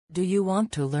Do you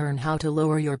want to learn how to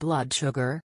lower your blood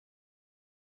sugar?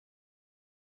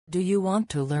 Do you want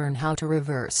to learn how to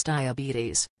reverse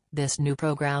diabetes? This new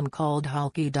program called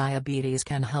Halki Diabetes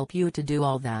can help you to do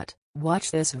all that.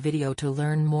 Watch this video to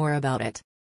learn more about it.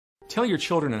 Tell your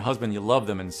children and husband you love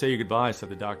them and say your goodbyes, said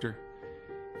the doctor.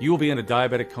 You will be in a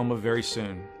diabetic coma very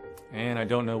soon, and I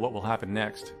don't know what will happen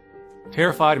next.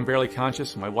 Terrified and barely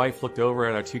conscious, my wife looked over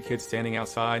at our two kids standing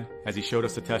outside as he showed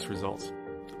us the test results.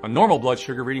 A normal blood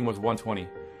sugar reading was 120.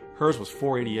 Hers was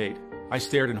 488. I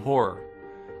stared in horror.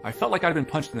 I felt like I'd been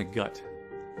punched in the gut.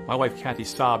 My wife Kathy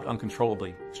sobbed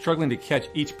uncontrollably, struggling to catch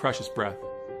each precious breath.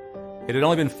 It had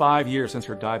only been 5 years since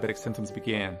her diabetic symptoms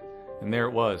began, and there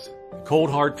it was, the cold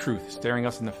hard truth staring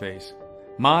us in the face.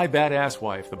 My badass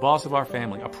wife, the boss of our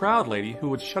family, a proud lady who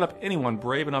would shut up anyone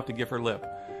brave enough to give her lip,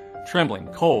 trembling,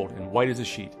 cold, and white as a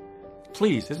sheet.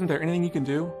 Please, isn't there anything you can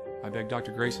do? I begged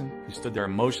Dr. Grayson, who stood there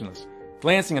motionless,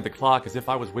 glancing at the clock as if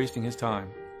I was wasting his time.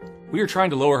 We are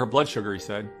trying to lower her blood sugar, he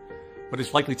said, but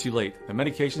it's likely too late. The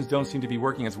medications don't seem to be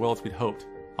working as well as we'd hoped.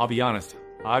 I'll be honest,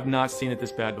 I've not seen it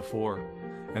this bad before.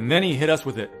 And then he hit us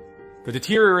with it. The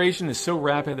deterioration is so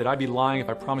rapid that I'd be lying if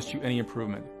I promised you any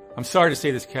improvement. I'm sorry to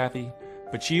say this, Kathy,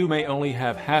 but you may only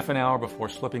have half an hour before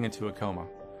slipping into a coma.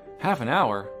 Half an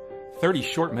hour? 30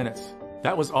 short minutes.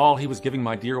 That was all he was giving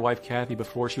my dear wife Kathy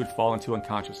before she would fall into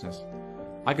unconsciousness.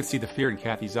 I could see the fear in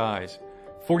Kathy's eyes.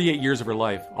 48 years of her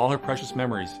life, all her precious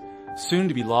memories, soon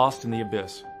to be lost in the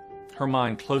abyss. Her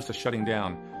mind close to shutting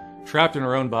down, trapped in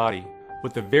her own body,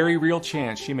 with the very real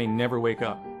chance she may never wake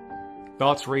up.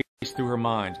 Thoughts raced through her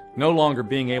mind, no longer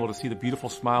being able to see the beautiful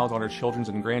smiles on her children's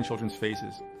and grandchildren's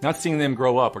faces, not seeing them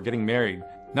grow up or getting married,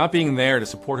 not being there to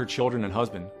support her children and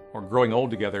husband, or growing old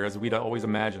together as we'd always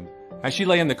imagined. As she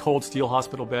lay in the cold steel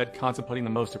hospital bed, contemplating the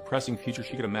most depressing future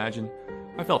she could imagine,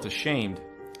 I felt ashamed.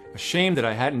 Ashamed that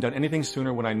I hadn't done anything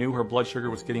sooner when I knew her blood sugar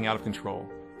was getting out of control.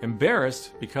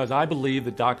 Embarrassed because I believed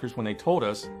the doctors when they told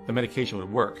us the medication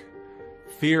would work.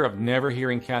 Fear of never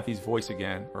hearing Kathy's voice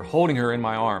again or holding her in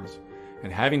my arms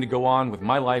and having to go on with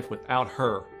my life without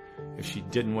her if she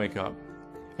didn't wake up.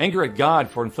 Anger at God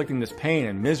for inflicting this pain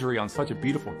and misery on such a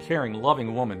beautiful, caring,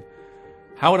 loving woman.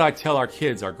 How would I tell our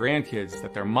kids, our grandkids,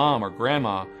 that their mom or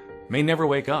grandma may never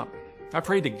wake up? I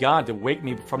prayed to God to wake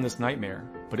me from this nightmare,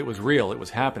 but it was real, it was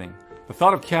happening. The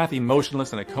thought of Kathy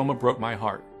motionless in a coma broke my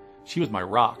heart. She was my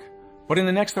rock. But in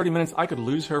the next 30 minutes, I could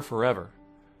lose her forever.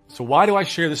 So why do I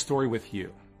share this story with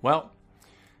you? Well,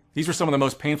 these were some of the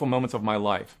most painful moments of my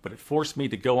life, but it forced me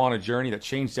to go on a journey that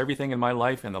changed everything in my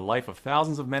life and the life of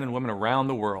thousands of men and women around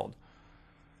the world.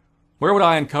 Where would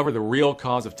I uncover the real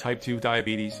cause of type 2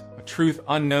 diabetes, a truth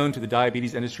unknown to the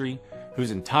diabetes industry,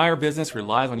 whose entire business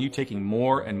relies on you taking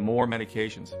more and more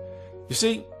medications? You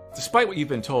see, despite what you've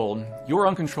been told, your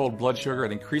uncontrolled blood sugar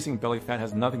and increasing belly fat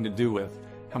has nothing to do with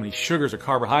how many sugars or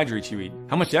carbohydrates you eat,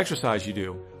 how much exercise you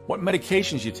do, what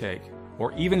medications you take,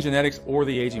 or even genetics or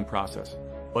the aging process.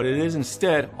 But it is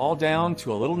instead all down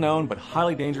to a little known but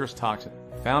highly dangerous toxin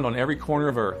found on every corner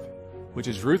of Earth, which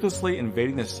is ruthlessly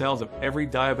invading the cells of every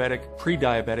diabetic,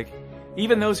 pre-diabetic,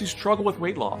 even those who struggle with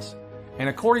weight loss. And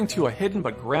according to a hidden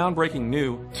but groundbreaking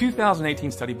new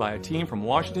 2018 study by a team from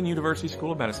Washington University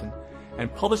School of Medicine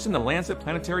and published in the Lancet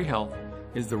Planetary Health,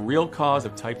 is the real cause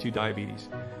of type 2 diabetes,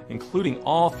 including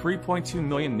all 3.2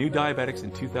 million new diabetics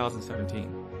in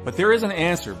 2017. But there is an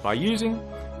answer by using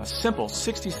a simple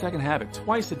 60-second habit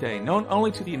twice a day, known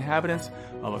only to the inhabitants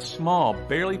of a small,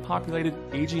 barely populated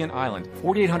Aegean island,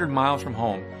 4,800 miles from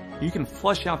home. You can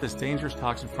flush out this dangerous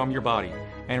toxin from your body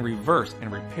and reverse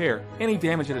and repair any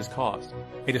damage it has caused.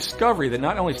 A discovery that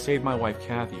not only saved my wife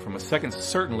Kathy from a second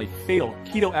certainly fatal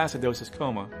ketoacidosis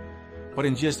coma, but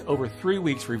in just over 3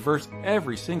 weeks reversed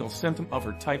every single symptom of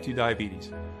her type 2 diabetes.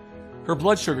 Her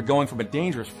blood sugar going from a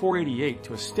dangerous 488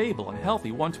 to a stable and healthy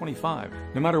 125.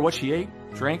 No matter what she ate,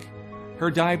 drank,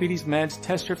 her diabetes meds,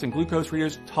 test strips, and glucose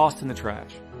readers tossed in the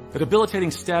trash. The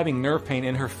debilitating stabbing nerve pain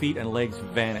in her feet and legs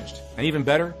vanished. And even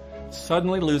better,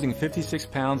 suddenly losing 56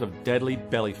 pounds of deadly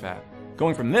belly fat.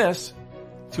 Going from this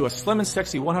to a slim and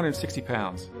sexy 160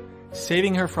 pounds,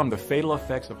 saving her from the fatal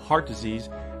effects of heart disease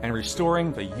and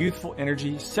restoring the youthful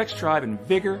energy, sex drive, and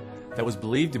vigor that was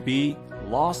believed to be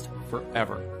lost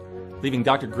forever, leaving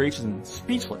Dr. Grayson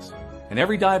speechless and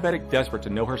every diabetic desperate to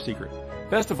know her secret.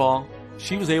 Best of all,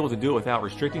 she was able to do it without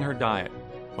restricting her diet,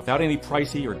 without any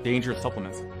pricey or dangerous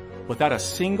supplements, without a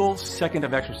single second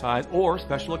of exercise or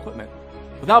special equipment,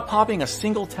 without popping a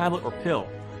single tablet or pill,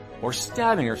 or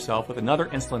stabbing herself with another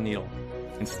insulin needle.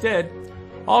 Instead,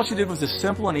 all she did was this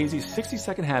simple and easy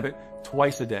 60-second habit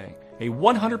twice a day. A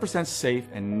 100% safe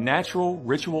and natural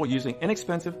ritual using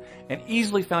inexpensive and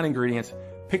easily found ingredients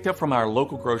picked up from our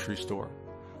local grocery store.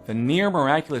 the near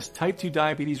miraculous type 2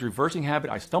 diabetes reversing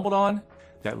habit I stumbled on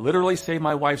that literally saved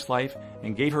my wife's life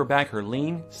and gave her back her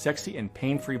lean, sexy, and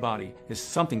pain-free body is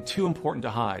something too important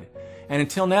to hide, and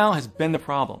until now has been the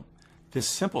problem. This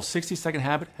simple 60-second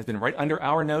habit has been right under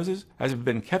our noses as it has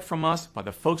been kept from us by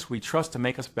the folks we trust to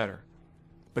make us better.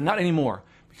 But not anymore,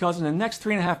 because in the next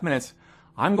 3.5 minutes,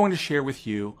 I'm going to share with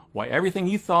you why everything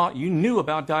you thought you knew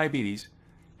about diabetes,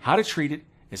 how to treat it,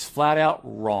 is flat out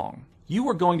wrong. You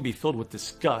are going to be filled with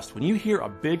disgust when you hear a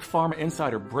big pharma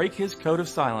insider break his code of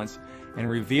silence and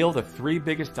reveal the 3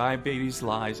 biggest diabetes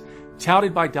lies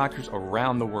touted by doctors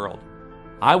around the world.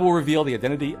 I will reveal the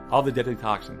identity of the deadly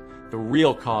toxin, the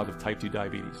real cause of type 2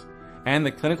 diabetes, and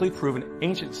the clinically proven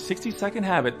ancient 60-second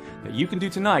habit that you can do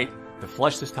tonight to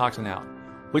flush this toxin out,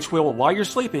 which will, while you're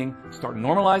sleeping, start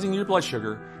normalizing your blood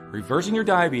sugar, reversing your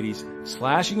diabetes,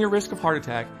 slashing your risk of heart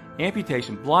attack,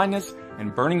 amputation, blindness,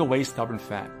 and burning away stubborn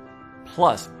fat.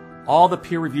 Plus, all the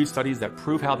peer-reviewed studies that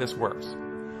prove how this works.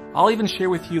 I'll even share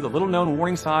with you the little-known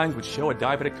warning signs which show a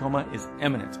diabetic coma is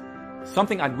imminent,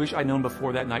 something I wish I'd known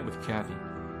before that night with Kathy.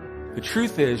 The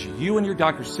truth is, you and your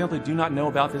doctor simply do not know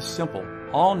about this simple,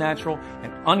 all-natural,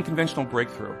 and unconventional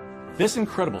breakthrough. This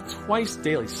incredible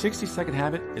twice-daily 60-second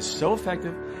habit is so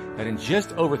effective that in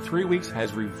just over 3 weeks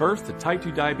has reversed the type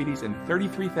 2 diabetes in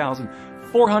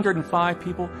 33,405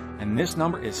 people, and this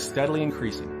number is steadily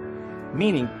increasing.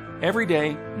 Meaning, every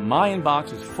day, my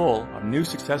inbox is full of new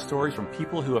success stories from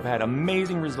people who have had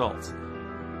amazing results.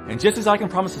 And just as I can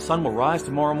promise the sun will rise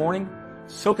tomorrow morning,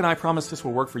 so can I promise this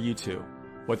will work for you too.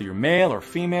 Whether you're male or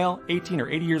female, 18 or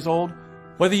 80 years old,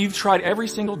 whether you've tried every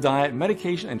single diet,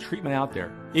 medication, and treatment out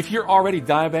there, if you're already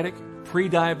diabetic,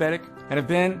 pre-diabetic, and have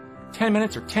been 10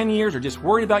 minutes or 10 years or just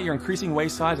worried about your increasing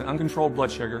waist size and uncontrolled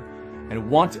blood sugar, and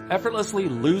want to effortlessly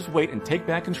lose weight and take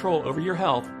back control over your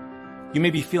health, you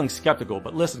may be feeling skeptical,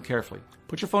 but listen carefully.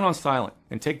 Put your phone on silent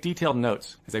and take detailed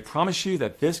notes, as I promise you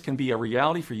that this can be a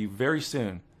reality for you very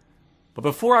soon. But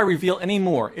before I reveal any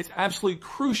more, it's absolutely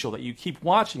crucial that you keep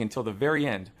watching until the very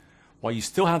end, while you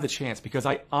still have the chance, because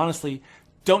I honestly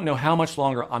don't know how much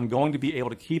longer I'm going to be able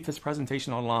to keep this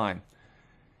presentation online.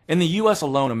 In the US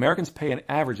alone, Americans pay an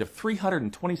average of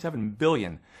 $327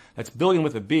 billion, that's billion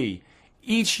with a B,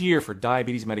 each year for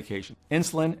diabetes medication,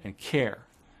 insulin, and care.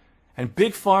 And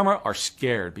Big Pharma are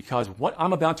scared because what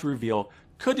I'm about to reveal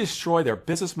could destroy their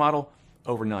business model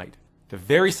overnight. The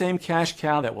very same cash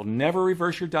cow that will never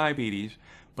reverse your diabetes,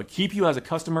 but keep you as a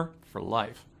customer for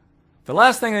life. The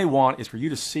last thing they want is for you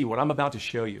to see what I'm about to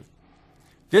show you.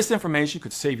 This information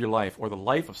could save your life or the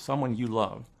life of someone you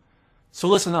love. So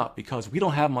listen up, because we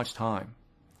don't have much time.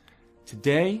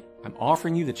 Today, I'm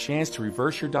offering you the chance to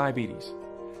reverse your diabetes,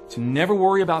 to never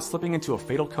worry about slipping into a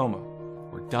fatal coma,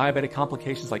 or diabetic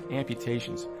complications like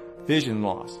amputations, vision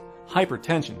loss,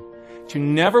 hypertension, to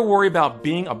never worry about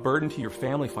being a burden to your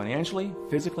family financially,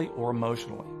 physically, or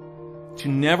emotionally, to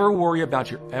never worry about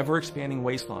your ever-expanding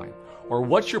waistline, or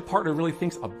what your partner really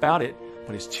thinks about it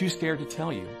but is too scared to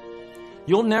tell you.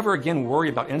 You'll never again worry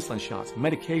about insulin shots,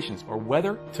 medications, or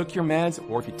whether you took your meds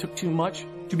or if you took too much,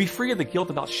 to be free of the guilt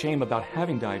about shame about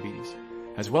having diabetes,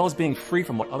 as well as being free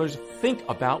from what others think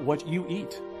about what you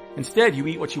eat. Instead, you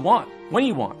eat what you want, when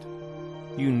you want.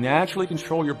 You naturally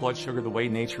control your blood sugar the way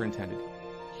nature intended.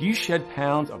 You shed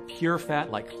pounds of pure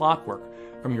fat like clockwork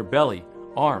from your belly,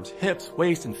 arms, hips,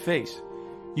 waist, and face.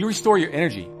 You restore your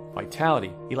energy,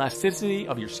 vitality, elasticity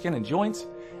of your skin and joints,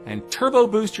 and turbo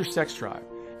boost your sex drive.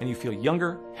 And you feel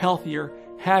younger, healthier,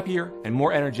 happier, and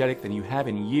more energetic than you have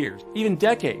in years, even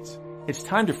decades. It's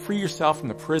time to free yourself from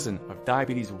the prison of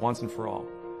diabetes once and for all.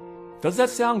 Does that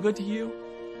sound good to you?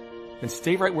 Then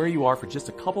stay right where you are for just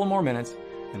a couple more minutes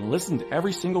and listen to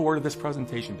every single word of this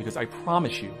presentation, because I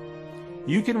promise you,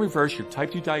 you can reverse your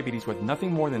type 2 diabetes with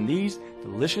nothing more than these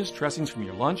delicious dressings from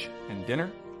your lunch and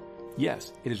dinner.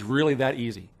 Yes, it is really that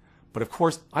easy. But of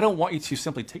course, I don't want you to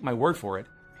simply take my word for it.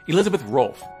 Elizabeth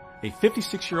Rolfe, a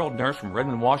 56-year-old nurse from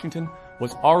Redmond, Washington,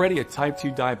 was already a type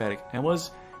 2 diabetic and was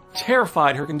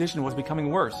terrified her condition was becoming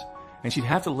worse, and she'd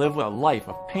have to live with a life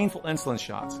of painful insulin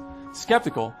shots.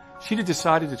 Skeptical, she'd have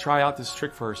decided to try out this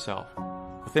trick for herself.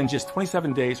 Within just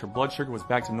 27 days, her blood sugar was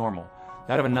back to normal,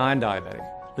 that of a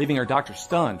non-diabetic, leaving her doctor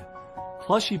stunned.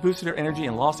 Plus, she boosted her energy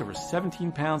and lost over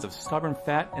 17 pounds of stubborn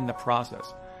fat in the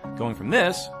process, going from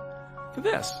this to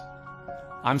this.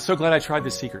 I'm so glad I tried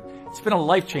this secret. It's been a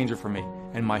life changer for me,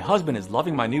 and my husband is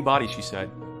loving my new body, she said.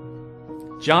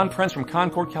 John Prince from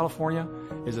Concord, California,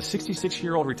 is a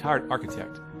 66-year-old retired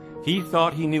architect. He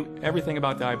thought he knew everything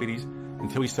about diabetes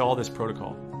until he saw this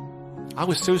protocol. I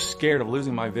was so scared of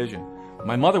losing my vision.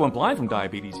 My mother went blind from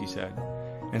diabetes, he said.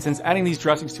 And since adding these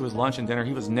dressings to his lunch and dinner,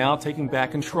 he was now taking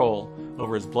back control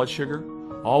over his blood sugar,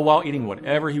 all while eating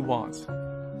whatever he wants.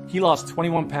 He lost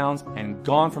 21 pounds and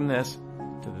gone from this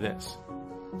to this.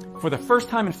 For the first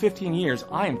time in 15 years,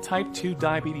 I am type 2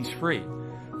 diabetes free.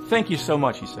 Thank you so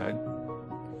much, he said.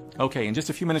 Okay, in just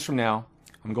a few minutes from now,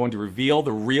 I'm going to reveal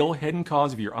the real hidden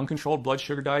cause of your uncontrolled blood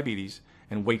sugar diabetes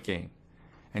and weight gain,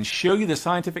 and show you the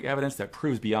scientific evidence that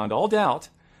proves beyond all doubt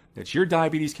that your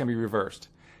diabetes can be reversed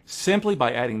simply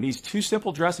by adding these 2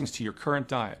 simple dressings to your current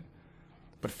diet.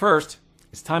 But first,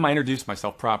 it's time I introduce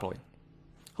myself properly.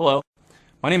 Hello,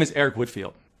 my name is Eric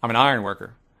Whitfield. I'm an iron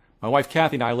worker. My wife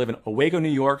Kathy and I live in Owego, New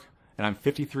York, and I'm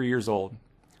 53 years old.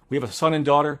 We have a son and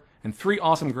daughter and 3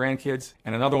 awesome grandkids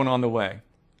and another one on the way.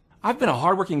 I've been a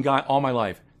hardworking guy all my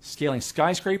life, scaling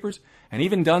skyscrapers and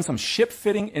even done some ship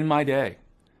fitting in my day.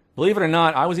 Believe it or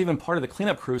not, I was even part of the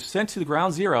cleanup crew sent to the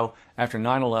ground zero after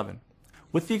 9/11.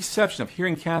 With the exception of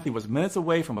hearing Kathy was minutes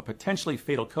away from a potentially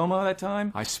fatal coma at that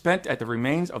time, I spent at the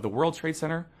remains of the World Trade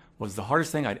Center was the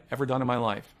hardest thing I'd ever done in my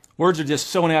life. Words are just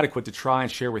so inadequate to try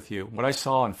and share with you what I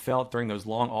saw and felt during those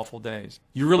long, awful days.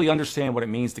 You really understand what it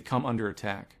means to come under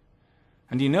attack.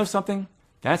 And do you know something?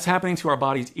 That's happening to our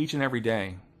bodies each and every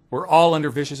day. We're all under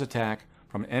vicious attack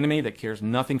from an enemy that cares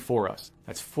nothing for us,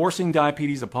 that's forcing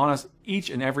diabetes upon us, each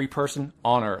and every person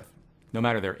on Earth, no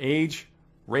matter their age,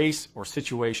 race, or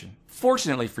situation.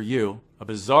 Fortunately for you, a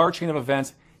bizarre chain of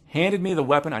events handed me the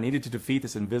weapon I needed to defeat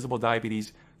this invisible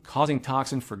diabetes causing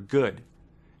toxin for good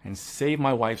and save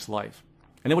my wife's life.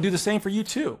 And it will do the same for you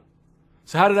too.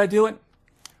 So how did I do it?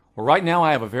 Well, right now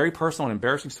I have a very personal and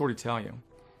embarrassing story to tell you,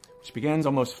 which begins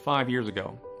almost 5 years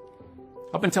ago.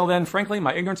 Up until then, frankly,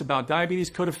 my ignorance about diabetes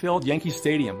could have filled Yankee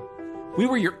Stadium. We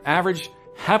were your average,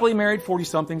 happily married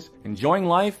 40-somethings, enjoying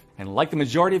life, and like the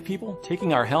majority of people,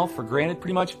 taking our health for granted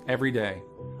pretty much every day.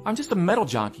 I'm just a metal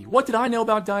junkie. What did I know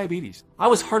about diabetes? I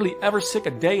was hardly ever sick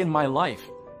a day in my life.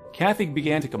 Kathy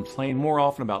began to complain more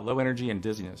often about low energy and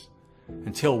dizziness,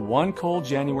 until one cold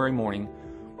January morning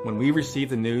when we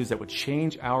received the news that would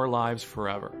change our lives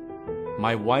forever.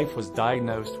 My wife was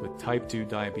diagnosed with type 2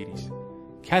 diabetes.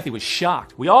 Kathy was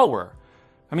shocked. We all were.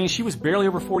 I mean, she was barely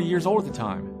over 40 years old at the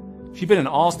time. She'd been an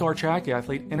all-star track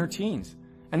athlete in her teens,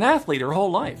 an athlete her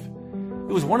whole life.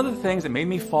 It was one of the things that made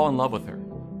me fall in love with her.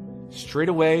 Straight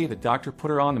away, the doctor put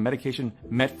her on the medication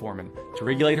metformin to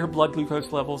regulate her blood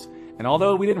glucose levels, and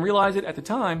although we didn't realize it at the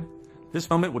time, this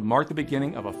moment would mark the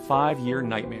beginning of a 5-year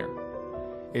nightmare.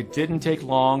 It didn't take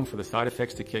long for the side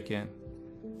effects to kick in.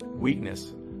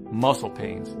 Weakness, muscle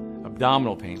pains,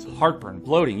 abdominal pains, heartburn,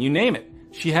 bloating, you name it.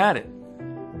 She had it.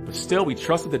 But still, we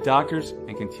trusted the doctors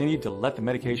and continued to let the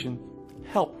medication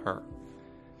help her.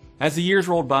 As the years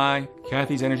rolled by,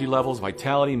 Kathy's energy levels,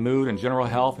 vitality, mood, and general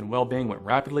health and well-being went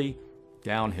rapidly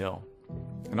downhill.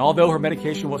 And although her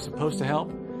medication was supposed to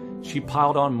help, she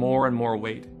piled on more and more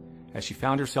weight as she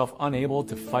found herself unable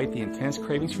to fight the intense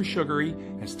cravings for sugary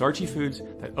and starchy foods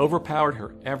that overpowered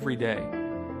her every day.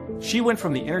 She went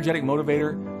from the energetic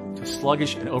motivator to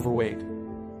sluggish and overweight.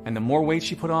 And the more weight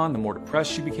she put on, the more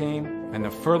depressed she became, and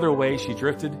the further away she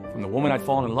drifted from the woman I'd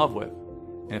fallen in love with.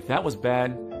 And if that was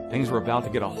bad, things were about to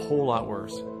get a whole lot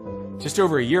worse. Just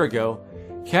over a year ago,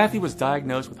 Kathy was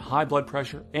diagnosed with high blood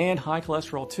pressure and high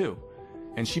cholesterol too,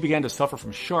 and she began to suffer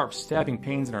from sharp, stabbing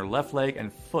pains in her left leg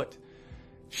and foot.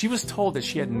 She was told that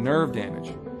she had nerve damage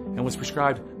and was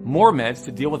prescribed more meds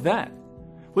to deal with that,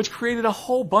 which created a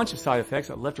whole bunch of side effects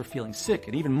that left her feeling sick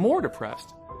and even more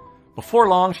depressed. Before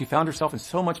long, she found herself in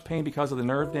so much pain because of the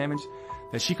nerve damage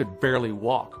that she could barely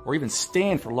walk or even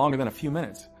stand for longer than a few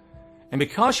minutes. And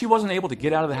because she wasn't able to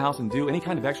get out of the house and do any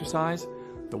kind of exercise,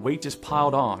 the weight just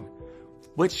piled on,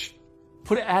 which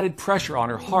put added pressure on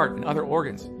her heart and other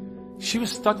organs. She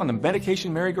was stuck on the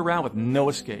medication merry-go-round with no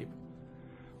escape.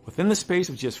 Within the space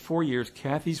of just 4 years,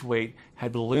 Kathy's weight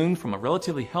had ballooned from a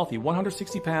relatively healthy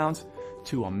 160 pounds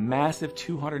to a massive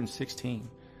 216.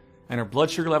 And her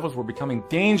blood sugar levels were becoming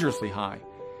dangerously high.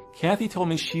 Kathy told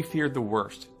me she feared the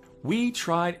worst. We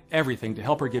tried everything to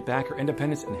help her get back her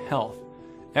independence and health.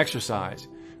 Exercise,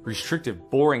 restrictive,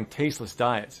 boring, tasteless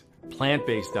diets,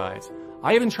 plant-based diets.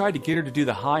 I even tried to get her to do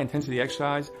the high-intensity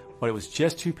exercise, but it was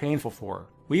just too painful for her.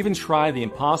 We even tried the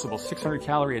impossible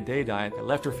 600-calorie-a-day diet that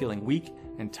left her feeling weak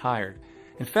and tired.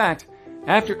 In fact,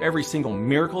 after every single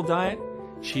miracle diet,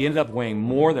 she ended up weighing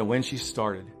more than when she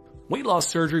started. Weight loss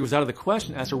surgery was out of the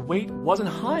question as her weight wasn't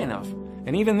high enough.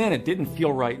 And even then, it didn't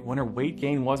feel right when her weight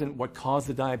gain wasn't what caused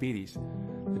the diabetes.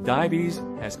 The diabetes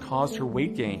has caused her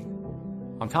weight gain.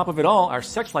 On top of it all, our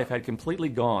sex life had completely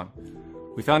gone.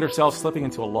 We found ourselves slipping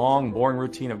into a long, boring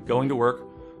routine of going to work,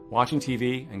 watching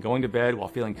TV, and going to bed while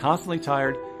feeling constantly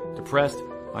tired, depressed,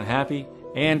 unhappy,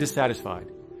 and dissatisfied.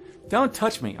 Don't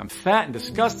touch me. I'm fat and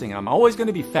disgusting, and I'm always going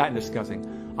to be fat and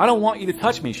disgusting. "I don't want you to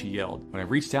touch me," she yelled. When I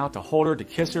reached out to hold her, to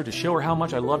kiss her, to show her how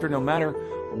much I loved her no matter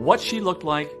what she looked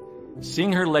like,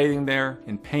 seeing her laying there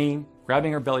in pain,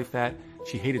 grabbing her belly fat,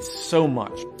 she hated so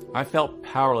much. I felt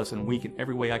powerless and weak in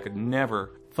every way I could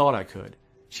never thought I could.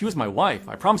 She was my wife.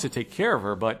 I promised to take care of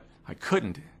her, but I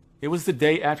couldn't. It was the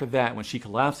day after that when she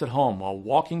collapsed at home while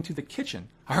walking to the kitchen.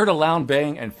 I heard a loud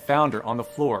bang and found her on the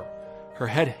floor, her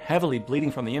head heavily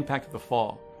bleeding from the impact of the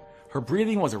fall. Her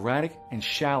breathing was erratic and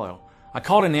shallow. I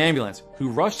called an ambulance, who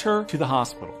rushed her to the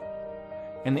hospital.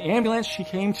 In the ambulance she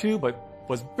came to, but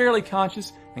was barely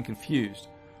conscious and confused.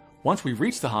 Once we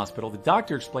reached the hospital, the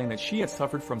doctor explained that she had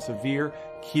suffered from severe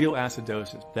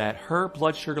ketoacidosis, that her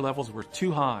blood sugar levels were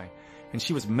too high, and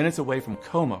she was minutes away from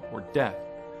coma or death.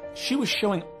 She was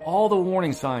showing all the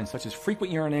warning signs such as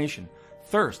frequent urination,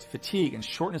 thirst, fatigue, and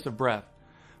shortness of breath,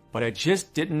 but I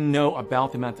just didn't know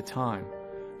about them at the time.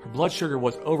 Her blood sugar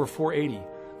was over 480,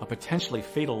 a potentially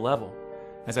fatal level.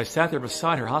 As I sat there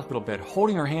beside her hospital bed,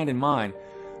 holding her hand in mine,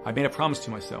 I made a promise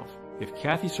to myself. If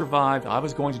Kathy survived, I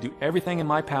was going to do everything in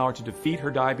my power to defeat her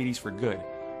diabetes for good,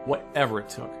 whatever it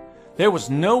took. There was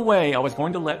no way I was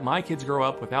going to let my kids grow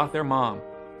up without their mom,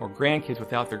 or grandkids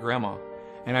without their grandma,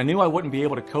 and I knew I wouldn't be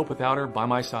able to cope without her by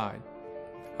my side.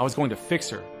 I was going to fix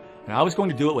her, and I was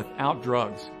going to do it without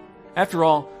drugs. After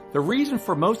all, the reason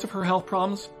for most of her health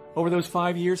problems over those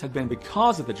 5 years had been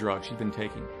because of the drugs she'd been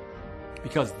taking,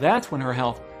 because that's when her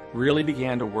health really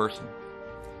began to worsen.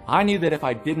 I knew that if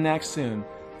I didn't act soon,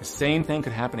 the same thing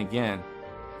could happen again,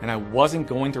 and I wasn't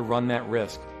going to run that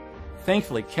risk.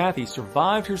 Thankfully, Kathy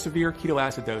survived her severe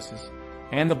ketoacidosis,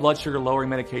 and the blood sugar lowering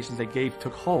medications they gave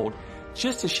took hold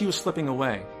just as she was slipping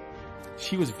away.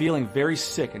 She was feeling very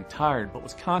sick and tired, but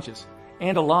was conscious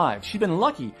and alive. She'd been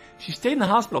lucky. She stayed in the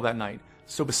hospital that night,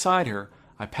 so beside her,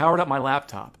 I powered up my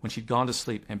laptop when she'd gone to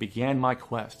sleep and began my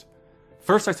quest.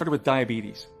 First, I started with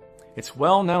diabetes. It's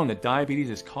well known that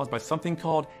diabetes is caused by something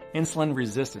called insulin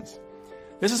resistance.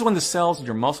 This is when the cells in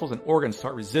your muscles and organs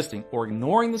start resisting or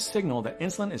ignoring the signal that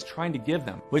insulin is trying to give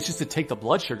them, which is to take the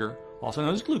blood sugar, also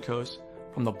known as glucose,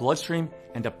 from the bloodstream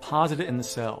and deposit it in the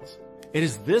cells. It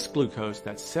is this glucose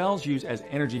that cells use as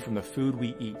energy from the food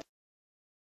we eat.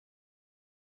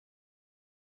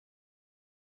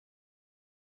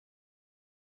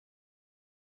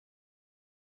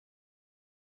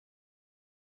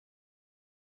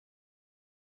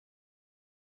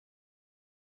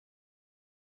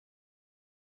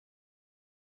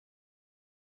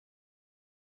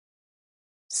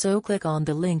 So click on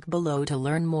the link below to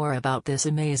learn more about this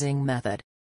amazing method.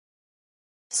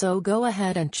 So go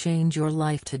ahead and change your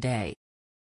life today.